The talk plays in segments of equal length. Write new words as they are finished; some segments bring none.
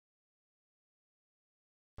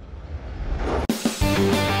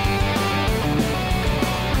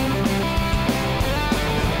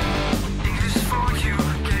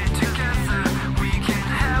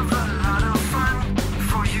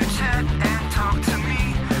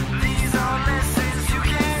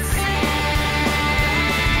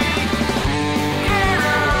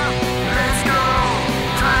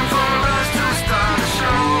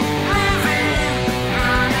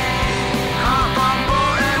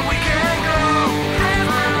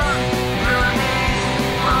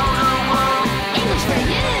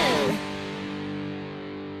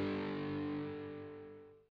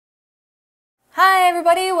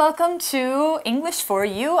welcome to English for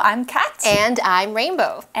You. I'm Kat. And I'm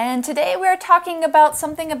Rainbow. And today we're talking about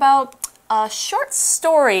something about a short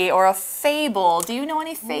story or a fable. Do you know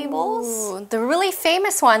any fables? Ooh, the really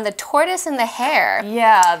famous one, The Tortoise and the Hare.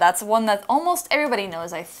 Yeah, that's one that almost everybody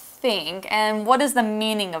knows, I think. And what is the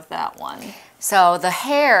meaning of that one? So the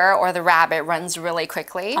hare or the rabbit runs really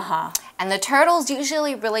quickly, and the turtle's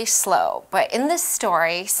usually really slow. But in this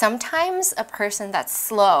story, sometimes a person that's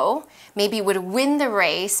slow maybe would win the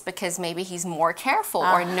race because maybe he's more careful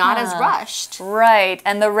or not as rushed. Right,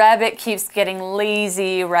 and the rabbit keeps getting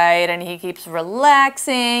lazy, right? And he keeps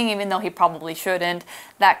relaxing, even though he probably shouldn't,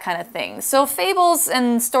 that kind of thing. So fables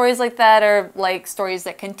and stories like that are like stories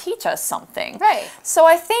that can teach us something. Right. So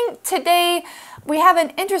I think today we have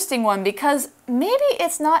an interesting one because maybe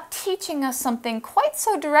it's not teaching us something quite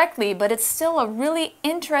so directly, but it's still a really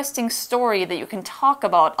interesting story that you can talk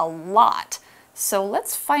about a lot. So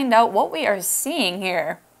let's find out what we are seeing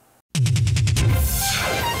here.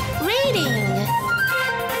 Reading.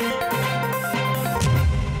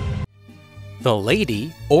 The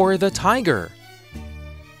Lady or the Tiger.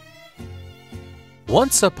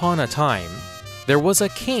 Once upon a time, there was a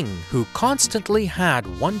king who constantly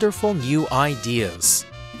had wonderful new ideas.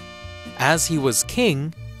 As he was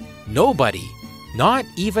king, nobody, not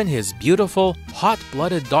even his beautiful,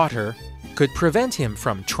 hot-blooded daughter, could prevent him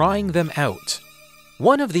from trying them out.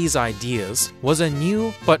 One of these ideas was a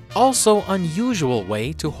new but also unusual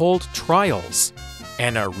way to hold trials,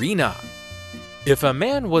 an arena. If a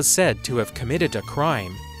man was said to have committed a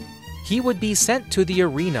crime, he would be sent to the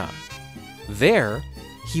arena. There,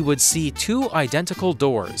 he would see two identical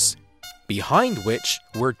doors, behind which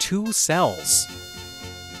were two cells.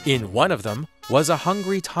 In one of them was a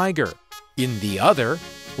hungry tiger. In the other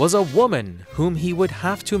was a woman whom he would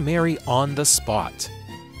have to marry on the spot.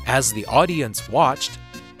 As the audience watched,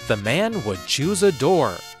 the man would choose a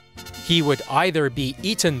door. He would either be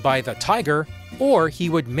eaten by the tiger, or he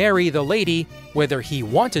would marry the lady whether he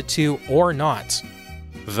wanted to or not.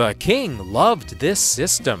 The king loved this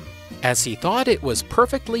system, as he thought it was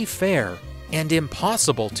perfectly fair and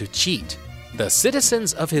impossible to cheat. The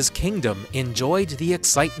citizens of his kingdom enjoyed the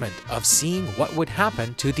excitement of seeing what would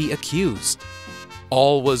happen to the accused.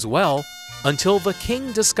 All was well until the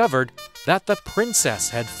king discovered that the princess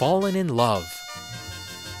had fallen in love.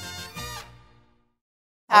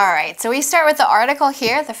 All right, so we start with the article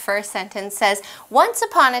here. The first sentence says, once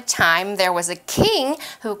upon a time, there was a king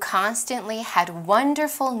who constantly had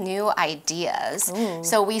wonderful new ideas. Ooh.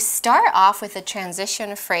 So we start off with the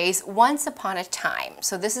transition phrase, once upon a time.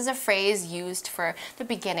 So this is a phrase used for the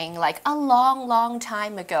beginning, like a long, long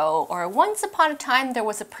time ago, or once upon a time, there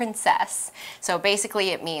was a princess. So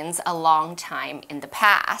basically it means a long time in the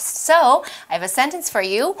past. So I have a sentence for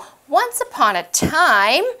you. Once upon a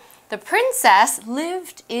time, the princess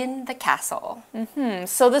lived in the castle.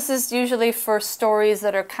 So this is usually for stories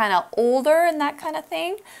that are kind of older and that kind of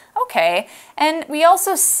thing. Okay, and we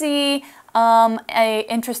also see a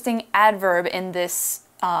interesting adverb in this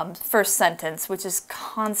first sentence, which is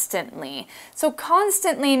constantly. So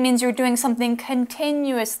constantly means you're doing something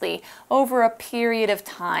continuously over a period of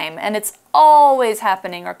time, and it's always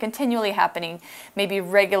happening or continually happening, maybe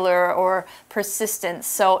regular or persistent.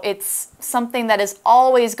 So it's something that is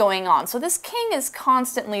always going on. So this king is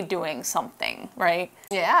constantly doing something, right?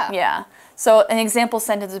 Yeah. Yeah. So an example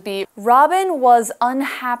sentence would be, Robin was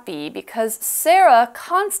unhappy because Sarah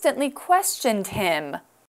constantly questioned him.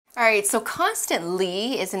 All right, so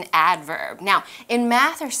constantly is an adverb. Now, in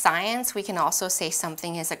math or science, we can also say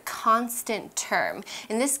something is a constant term.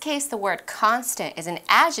 In this case, the word constant is an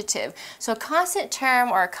adjective. So a constant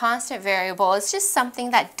term or a constant variable is just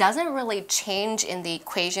something that doesn't really change in the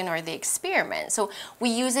equation or the experiment. So we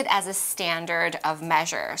use it as a standard of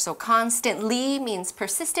measure. So constantly means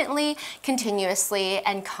persistently, continuously,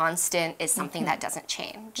 and constant is something that doesn't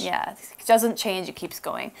change. Yeah, it doesn't change, it keeps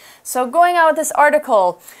going. So going on with this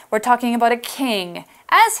article, we're talking about a king.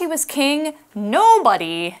 As he was king,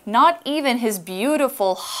 nobody, not even his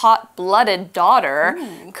beautiful, hot-blooded daughter,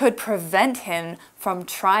 could prevent him from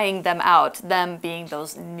trying them out, them being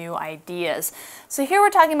those new ideas. So here we're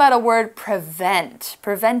talking about a word prevent.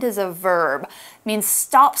 Prevent is a verb. It means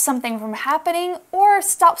stop something from happening or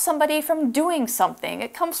stop somebody from doing something.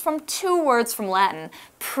 It comes from two words from Latin.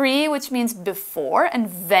 Pre, which means before, and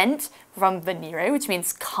vent from venire, which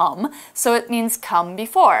means come. So it means come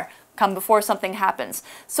before something happens.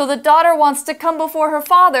 So the daughter wants to come before her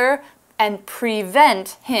father and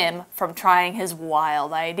prevent him from trying his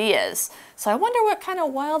wild ideas. So I wonder what kind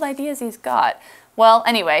of wild ideas he's got. Well,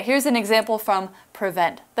 anyway, here's an example from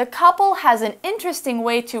prevent. The couple has an interesting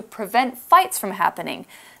way to prevent fights from happening.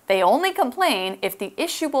 They only complain if the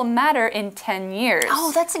issue will matter in 10 years.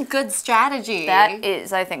 Oh, that's a good strategy. That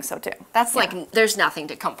is, I think so too. That's like, there's nothing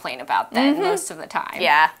to complain about then most of the time.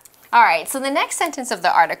 Yeah. All right, so the next sentence of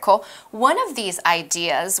the article, one of these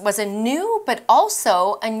ideas was a new but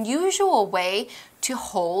also unusual way to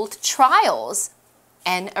hold trials,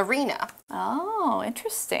 an arena. Oh,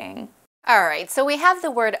 interesting. All right, so we have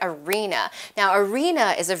the word arena. Now,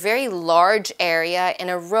 arena is a very large area in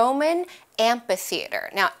a Roman amphitheater.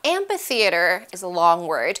 Now, amphitheater is a long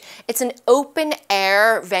word. It's an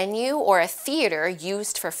open-air venue or a theater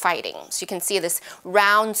used for fighting. So you can see this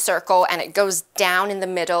round circle and it goes down in the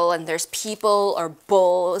middle and there's people or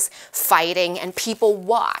bulls fighting and people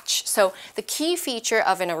watch. So the key feature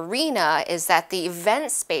of an arena is that the event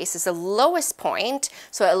space is the lowest point,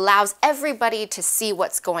 so it allows everybody to see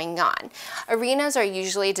what's going on. Arenas are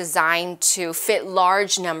usually designed to fit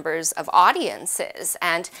large numbers of audiences,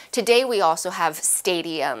 and today we also have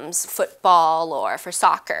stadiums, football, or for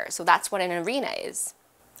soccer. So that's what an arena is.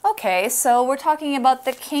 Okay, so we're talking about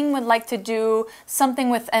the king would like to do something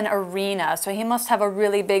with an arena, so he must have a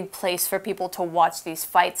really big place for people to watch these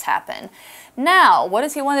fights happen. Now, what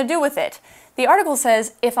does he want to do with it? The article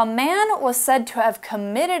says, if a man was said to have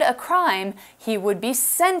committed a crime, he would be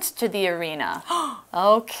sent to the arena.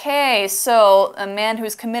 Okay, so a man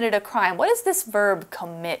who's committed a crime. What is this verb,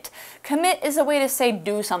 commit? Commit is a way to say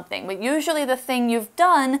do something, but usually the thing you've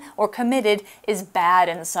done or committed is bad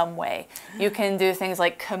in some way. You can do things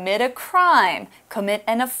like commit a crime, commit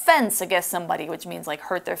an offense against somebody, which means like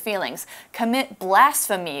hurt their feelings, commit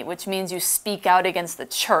blasphemy, which means you speak out against the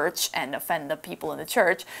church and offend the people in the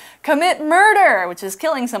church, commit murder, which is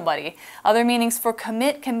killing somebody. Other meanings for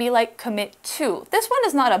commit can be like commit to. This one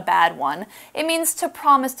is not a bad one. It means to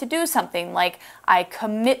promise to do something, like I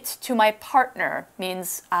commit to my partner,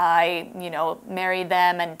 means I, marry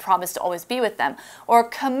them and promise to always be with them. Or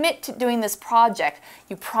commit to doing this project,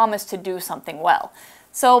 you promise to do something well.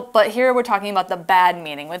 So, but here we're talking about the bad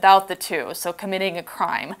meaning without the to, so committing a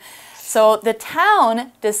crime. So the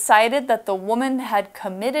town decided that the woman had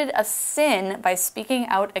committed a sin by speaking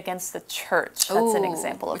out against the church. That's an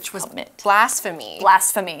example of which was commit. Blasphemy.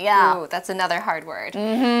 Blasphemy, yeah. Ooh, that's another hard word.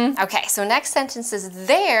 Okay, so next sentence is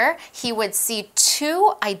there he would see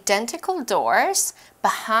two identical doors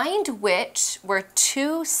behind which were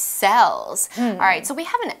two cells. All right, so we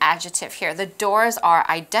have an adjective here. The doors are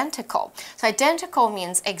identical. So identical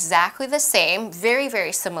means exactly the same, very,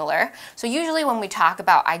 very similar. So usually when we talk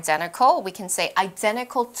about identical, we can say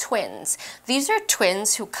identical twins. These are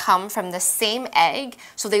twins who come from the same egg,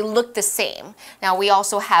 so they look the same. Now we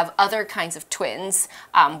also have other kinds of twins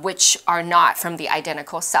which are not from the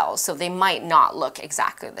identical cells, so they might not look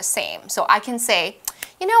exactly the same. So I can say,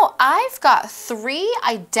 I've got 3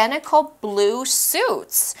 identical blue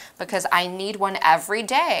suits because I need one every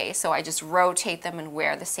day, so I just rotate them and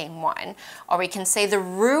wear the same one. Or we can say the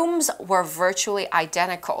rooms were virtually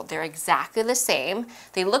identical. They're exactly the same.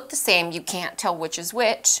 They look the same. You can't tell which is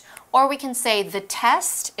which. Or we can say the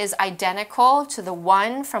test is identical to the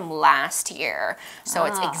one from last year. So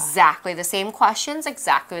it's exactly the same questions,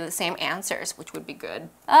 exactly the same answers, which would be good.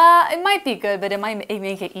 It might be good, but it might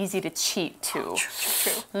make it easy to cheat too.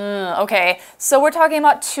 True. Okay, so we're talking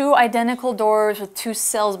about 2 identical doors with 2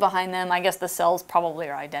 cells behind them. I guess the cells probably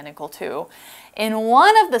are identical too. In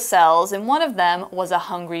one of the cells, in one of them, was a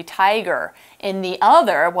hungry tiger. In the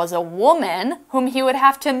other was a woman whom he would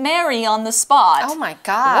have to marry on the spot. Oh my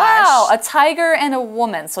gosh. Wow, a tiger and a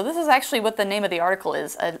woman. So this is actually what the name of the article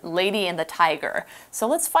is, A Lady and the Tiger. So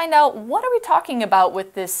let's find out, what are we talking about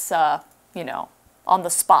with this, on the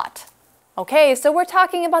spot? Okay, so we're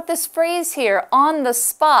talking about this phrase here, on the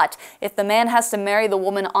spot. If the man has to marry the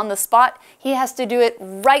woman on the spot, he has to do it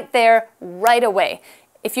right there, right away.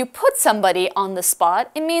 If you put somebody on the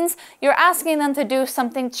spot, it means you're asking them to do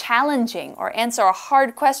something challenging or answer a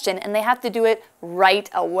hard question, and they have to do it right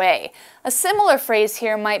away. A similar phrase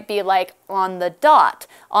here might be like on the dot,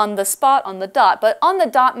 on the spot, on the dot, but on the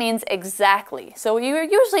dot means exactly. So you're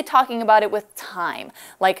usually talking about it with time,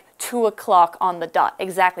 like 2 o'clock on the dot,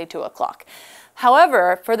 exactly 2 o'clock.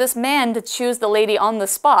 However, for this man to choose the lady on the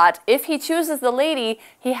spot, if he chooses the lady,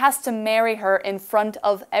 he has to marry her in front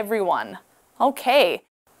of everyone. Okay.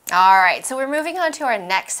 All right, so we're moving on to our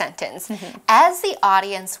next sentence. As the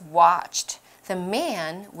audience watched, the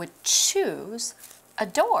man would choose a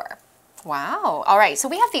door. Wow. All right, so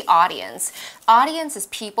we have the audience. Audience is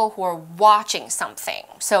people who are watching something.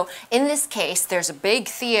 So in this case, there's a big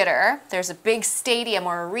theater, there's a big stadium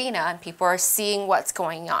or arena, and people are seeing what's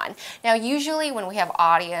going on. Now, usually when we have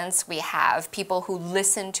audience, we have people who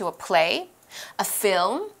listen to a play, a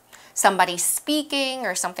film, somebody speaking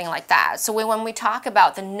or something like that. So when we talk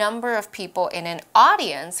about the number of people in an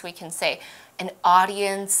audience, we can say an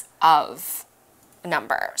audience of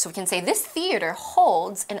number. So we can say this theater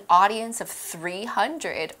holds an audience of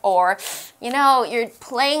 300, or, you know, you're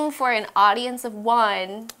playing for an audience of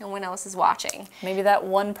 1, no one else is watching. Maybe that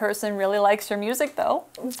one person really likes your music though.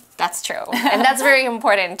 That's true. And that's very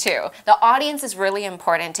important too. The audience is really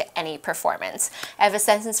important to any performance. I have a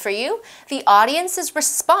sentence for you. The audience's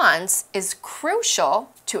response is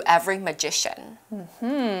crucial to every magician.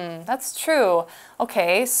 That's true.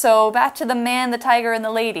 Okay, so back to the man, the tiger, and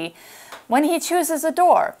the lady. When he chooses a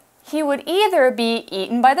door, he would either be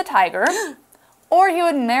eaten by the tiger or he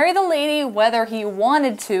would marry the lady whether he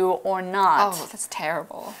wanted to or not. Oh, that's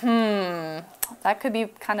terrible. That could be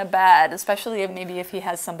kind of bad, especially if he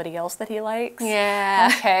has somebody else that he likes. Yeah.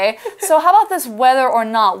 Okay, so how about this whether or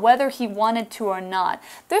not, whether he wanted to or not?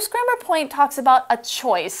 This grammar point talks about a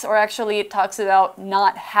choice, or actually it talks about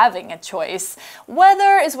not having a choice.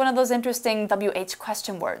 Whether is one of those interesting WH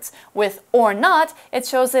question words. With or not, it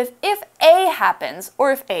shows if A happens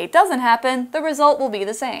or if A doesn't happen, the result will be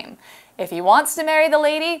the same. If he wants to marry the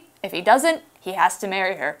lady, if he doesn't, he has to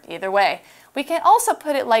marry her, either way. We can also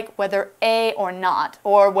put it like whether A or not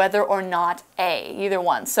A, either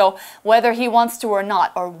one. So whether he wants to or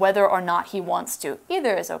not, or whether or not he wants to,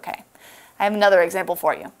 either is okay. I have another example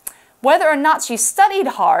for you. Whether or not she studied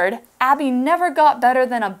hard, Abby never got better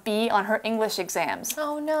than a B on her English exams.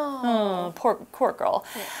 Oh no. Poor girl.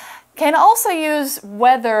 Yeah. Can also use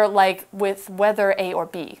whether like with whether A or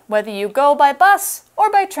B. Whether you go by bus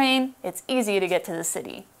or by train, it's easy to get to the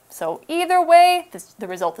city. So either way, the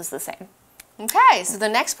result is the same. Okay, so the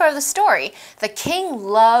next part of the story. The king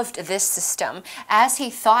loved this system as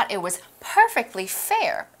he thought it was perfectly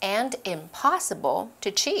fair and impossible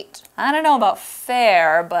to cheat. I don't know about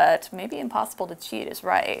fair, but maybe impossible to cheat is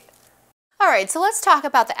right. All right, so let's talk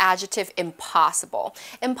about the adjective impossible.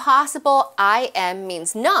 Impossible, IM,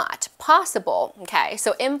 means not. Possible, okay?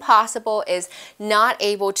 So impossible is not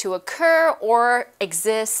able to occur or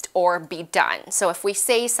exist or be done. So if we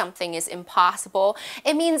say something is impossible,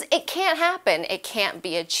 it means it can't happen, it can't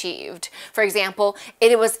be achieved. For example,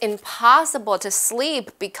 it was impossible to sleep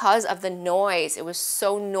because of the noise. It was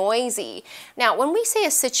so noisy. Now, when we say a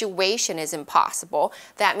situation is impossible,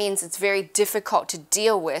 that means it's very difficult to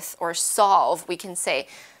deal with or solve. We can say,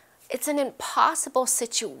 it's an impossible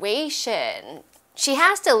situation. She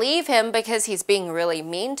has to leave him because he's being really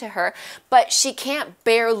mean to her, but she can't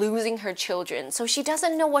bear losing her children, so she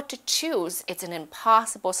doesn't know what to choose. It's an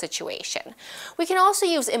impossible situation. We can also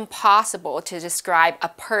use impossible to describe a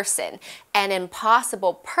person. An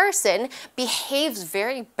impossible person behaves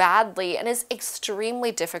very badly and is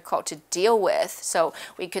extremely difficult to deal with. So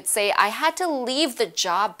we could say, I had to leave the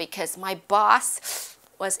job because my boss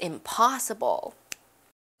was impossible.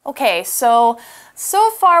 Okay, so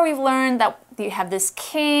far we've learned that you have this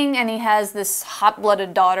king and he has this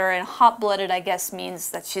hot-blooded daughter, and hot-blooded I guess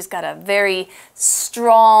means that she's got a very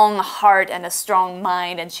strong heart and a strong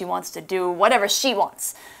mind and she wants to do whatever she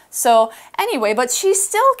wants. So anyway, but she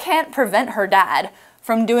still can't prevent her dad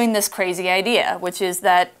from doing this crazy idea, which is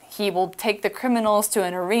that he will take the criminals to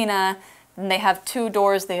an arena and they have 2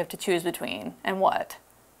 doors they have to choose between. And what?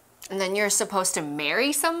 And then you're supposed to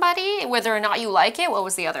marry somebody, whether or not you like it. What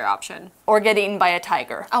was the other option? Or get eaten by a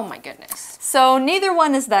tiger. Oh my goodness. So neither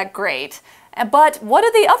one is that great. But what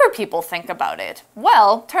do the other people think about it?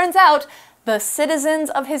 Well, turns out the citizens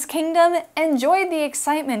of his kingdom enjoyed the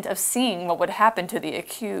excitement of seeing what would happen to the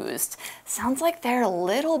accused. Sounds like they're a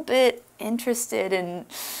little bit interested in,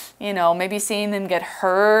 you know, maybe seeing them get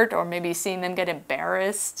hurt or maybe seeing them get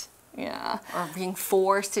embarrassed. Yeah. Or being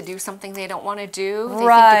forced to do something they don't want to do. They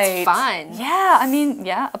right. think it's fun. Yeah, I mean,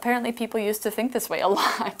 yeah, apparently people used to think this way a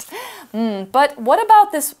lot. But what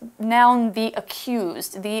about this noun, the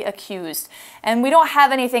accused? The accused. And we don't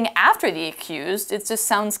have anything after the accused. It just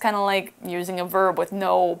sounds kind of like using a verb with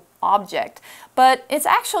no object. But it's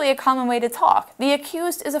actually a common way to talk. The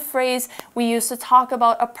accused is a phrase we use to talk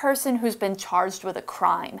about a person who's been charged with a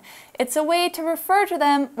crime. It's a way to refer to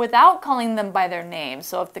them without calling them by their name.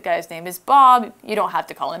 So if the guy's name is Bob, you don't have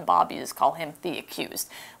to call him Bob, you just call him the accused.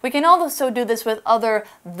 We can also do this with other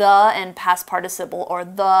the and past participle or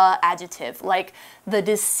the adjective, like the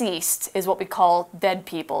deceased is what we call dead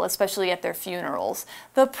people, especially at their funerals.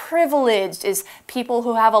 The privileged is people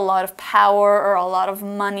who have a lot of power or a lot of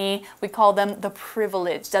money. We call them the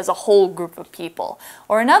privileged as a whole group of people.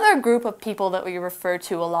 Or another group of people that we refer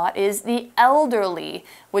to a lot is the elderly,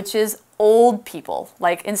 which is old people.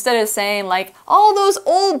 Like instead of saying like all those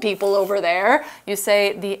old people over there, you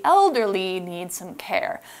say the elderly need some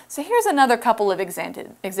care. So here's another couple of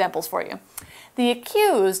examples for you. The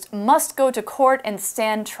accused must go to court and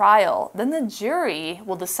stand trial. Then the jury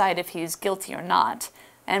will decide if he is guilty or not.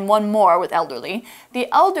 And one more with elderly. The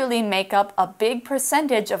elderly make up a big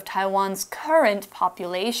percentage of Taiwan's current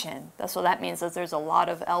population. That's what that means, is there's a lot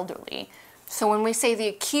of elderly. So when we say the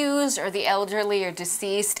accused or the elderly or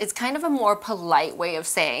deceased, it's kind of a more polite way of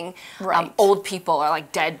saying old people or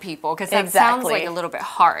like dead people, because that sounds like a little bit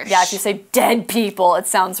harsh. Yeah, if you say dead people, it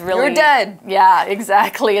sounds really... You're dead. Yeah,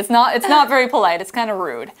 exactly. It's not very polite. It's kind of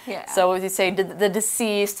rude. Yeah. So if you say the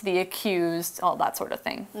deceased, the accused, all that sort of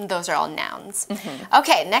thing. Those are all nouns.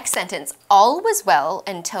 Okay, next sentence. All was well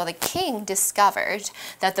until the king discovered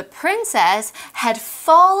that the princess had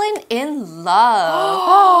fallen in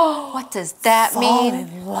love. What does that mean?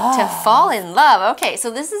 To fall in love. Okay, so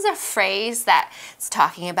this is a phrase that's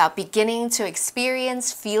talking about beginning to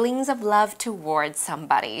experience feelings of love towards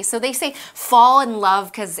somebody. So they say fall in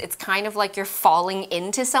love because it's kind of like you're falling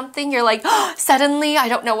into something. You're like, oh, suddenly I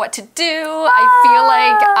don't know what to do. I feel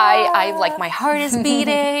like I like my heart is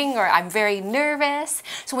beating, or I'm very nervous.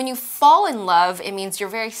 So when you fall in love, it means you're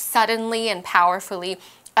very suddenly and powerfully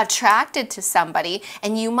attracted to somebody,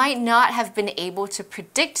 and you might not have been able to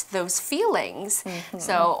predict those feelings.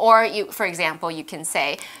 So, or you, for example, you can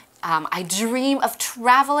say, I dream of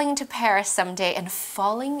traveling to Paris someday and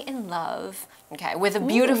falling in love. Okay, with a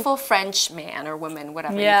beautiful French man or woman,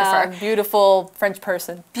 whatever you prefer. Yeah, beautiful French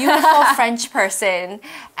person. Beautiful French person,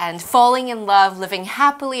 and falling in love, living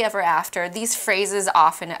happily ever after. These phrases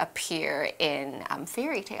often appear in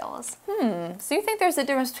fairy tales. So you think there's a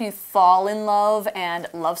difference between fall in love and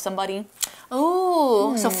love somebody?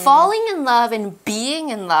 Oh, so falling in love and being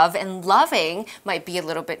in love and loving might be a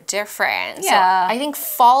little bit different. Yeah. So I think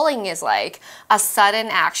falling is like a sudden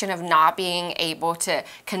action of not being able to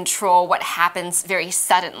control what happens very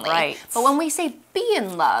suddenly. Right. But when we say be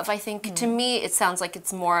in love, I think to me it sounds like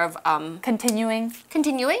it's more of Continuing.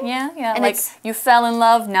 continuing. Yeah, yeah. And Like it's, you fell in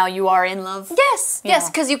love, now you are in love. yes, yes,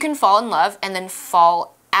 because you can fall in love and then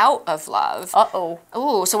fall out of love. Uh-oh.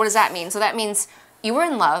 Oh, so what does that mean? So that means you were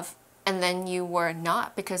in love, and then you were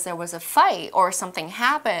not because there was a fight or something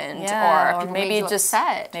happened, or people maybe made you it just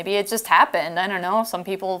upset. maybe it just happened. I don't know. Some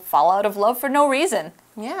people fall out of love for no reason.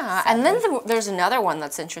 Yeah, and then there's another one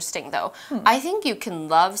that's interesting though. I think you can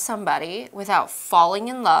love somebody without falling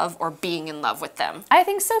in love or being in love with them. I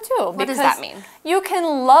think so too. What does that mean? You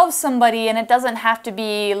can love somebody and it doesn't have to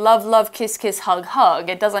be love, love, kiss, kiss, hug, hug.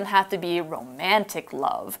 It doesn't have to be romantic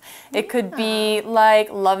love. It could be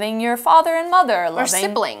like loving your father and mother. Or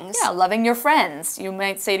siblings. Yeah, loving your friends. You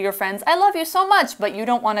might say to your friends, I love you so much, but you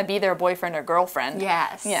don't want to be their boyfriend or girlfriend.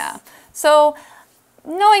 Yes. Yeah. So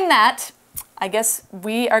knowing that, I guess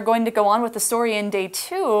we are going to go on with the story in day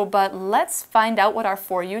 2, but let's find out what our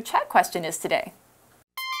For You chat question is today.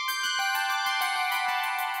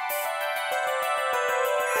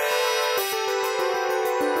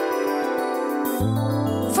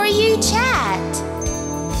 For You chat.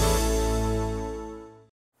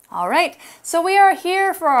 All right, so we are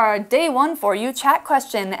here for our day 1 For You chat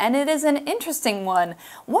question, and it is an interesting one.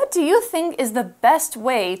 What do you think is the best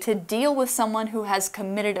way to deal with someone who has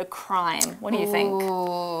committed a crime? What do you think?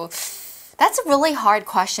 Ooh, that's a really hard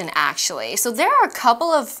question, actually. So there are a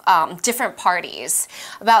couple of different parties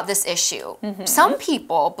about this issue. Some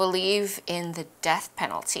people believe in the death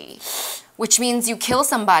penalty, which means you kill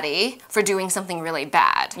somebody for doing something really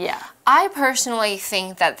bad. Yeah. I personally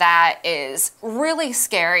think that that is really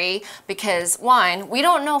scary because, one, we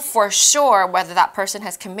don't know for sure whether that person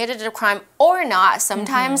has committed a crime or not.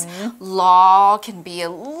 Sometimes law can be a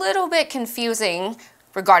little bit confusing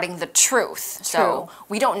regarding the truth. So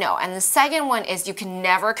we don't know. And the second one is you can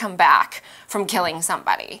never come back from killing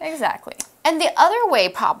somebody. Exactly. And the other way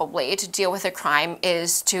probably to deal with a crime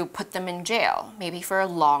is to put them in jail, maybe for a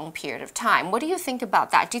long period of time. What do you think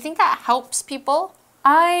about that? Do you think that helps people?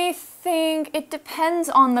 I think it depends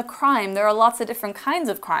on the crime. There are lots of different kinds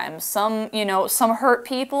of crimes. Some, some hurt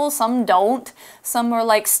people, some don't. Some are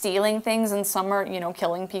like stealing things and some are,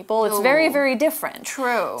 killing people. It's very, very different.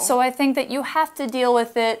 True. So I think that you have to deal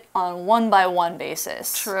with it on one-by-one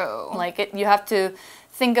basis. True. Like you have to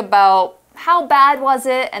think about how bad was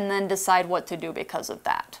it, and then decide what to do because of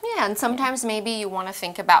that. Yeah, and sometimes maybe you want to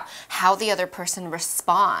think about how the other person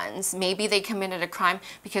responds. Maybe they committed a crime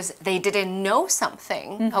because they didn't know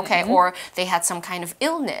something, okay, or they had some kind of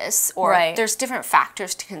illness, or there's different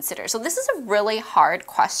factors to consider. So this is a really hard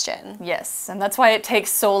question. Yes, and that's why it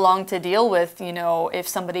takes so long to deal with, you know, if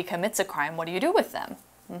somebody commits a crime, what do you do with them?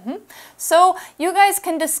 So you guys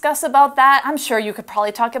can discuss about that. I'm sure you could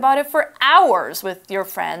probably talk about it for hours with your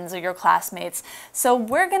friends or your classmates. So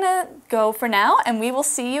we're gonna go for now, and we will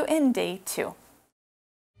see you in day 2.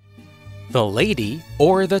 The Lady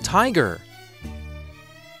or the Tiger.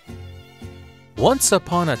 Once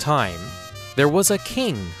upon a time, there was a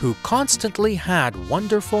king who constantly had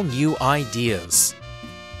wonderful new ideas.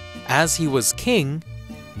 As he was king,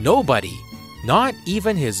 nobody, not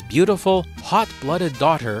even his beautiful, hot-blooded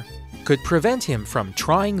daughter, could prevent him from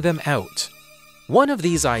trying them out. One of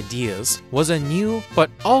these ideas was a new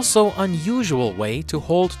but also unusual way to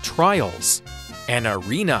hold trials, an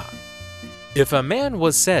arena. If a man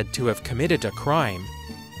was said to have committed a crime,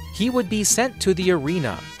 he would be sent to the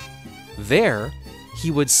arena. There,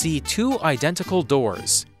 he would see 2 identical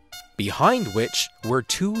doors, behind which were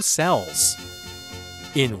 2 cells.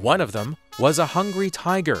 In one of them was a hungry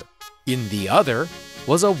tiger. In the other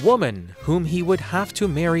was a woman whom he would have to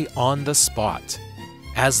marry on the spot.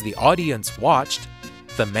 As the audience watched,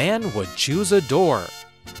 the man would choose a door.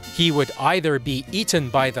 He would either be eaten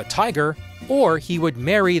by the tiger, or he would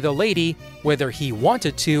marry the lady whether he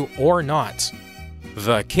wanted to or not.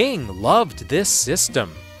 The king loved this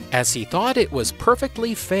system, as he thought it was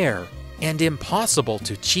perfectly fair and impossible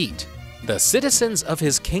to cheat. The citizens of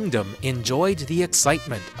his kingdom enjoyed the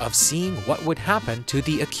excitement of seeing what would happen to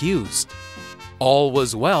the accused. All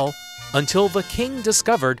was well until the king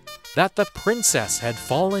discovered that the princess had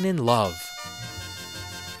fallen in love.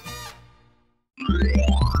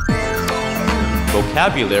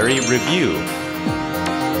 Vocabulary Review.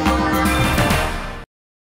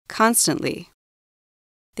 Constantly.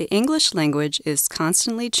 The English language is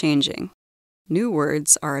constantly changing. New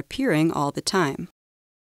words are appearing all the time.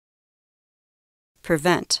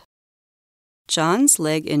 Prevent. John's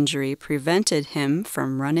leg injury prevented him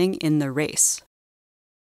from running in the race.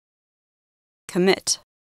 Commit.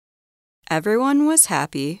 Everyone was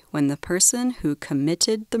happy when the person who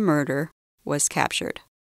committed the murder was captured.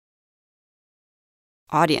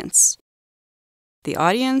 Audience. The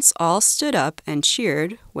audience all stood up and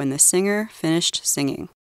cheered when the singer finished singing.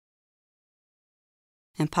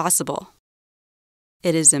 Impossible.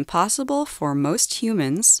 It is impossible for most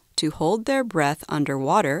humans to hold their breath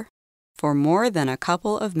underwater for more than a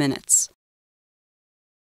couple of minutes.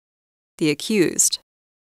 The accused.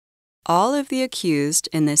 All of the accused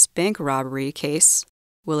in this bank robbery case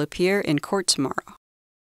will appear in court tomorrow.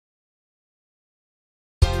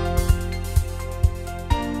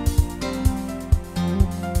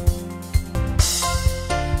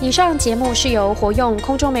以上节目是由活用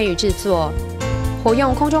空中美语制作。活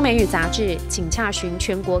用空中美语杂志，请洽询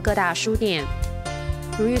全国各大书店。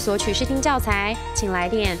如欲索取试听教材，请来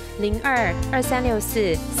电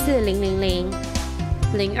02-2364-4000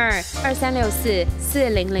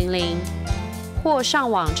 02-2364-4000，或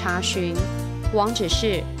上网查询，网址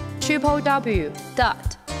是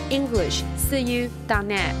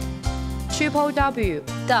www.english4u.net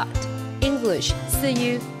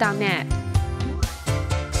www.english4u.net